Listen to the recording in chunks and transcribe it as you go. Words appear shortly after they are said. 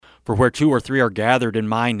For where 2 or 3 are gathered in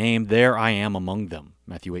my name, there I am among them.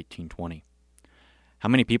 Matthew 18:20. How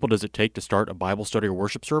many people does it take to start a Bible study or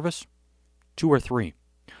worship service? 2 or 3.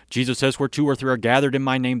 Jesus says, where 2 or 3 are gathered in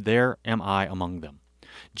my name, there am I among them.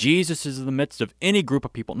 Jesus is in the midst of any group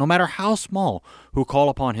of people, no matter how small, who call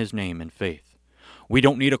upon his name in faith. We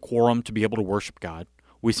don't need a quorum to be able to worship God.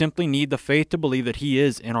 We simply need the faith to believe that he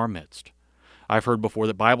is in our midst. I've heard before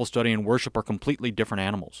that Bible study and worship are completely different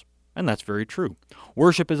animals, and that's very true.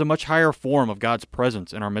 Worship is a much higher form of God's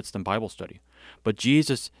presence in our midst than Bible study, but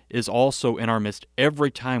Jesus is also in our midst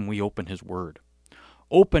every time we open his word.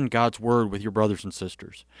 Open God's word with your brothers and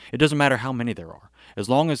sisters. It doesn't matter how many there are. As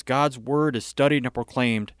long as God's word is studied and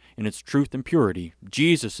proclaimed in its truth and purity,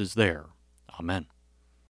 Jesus is there. Amen.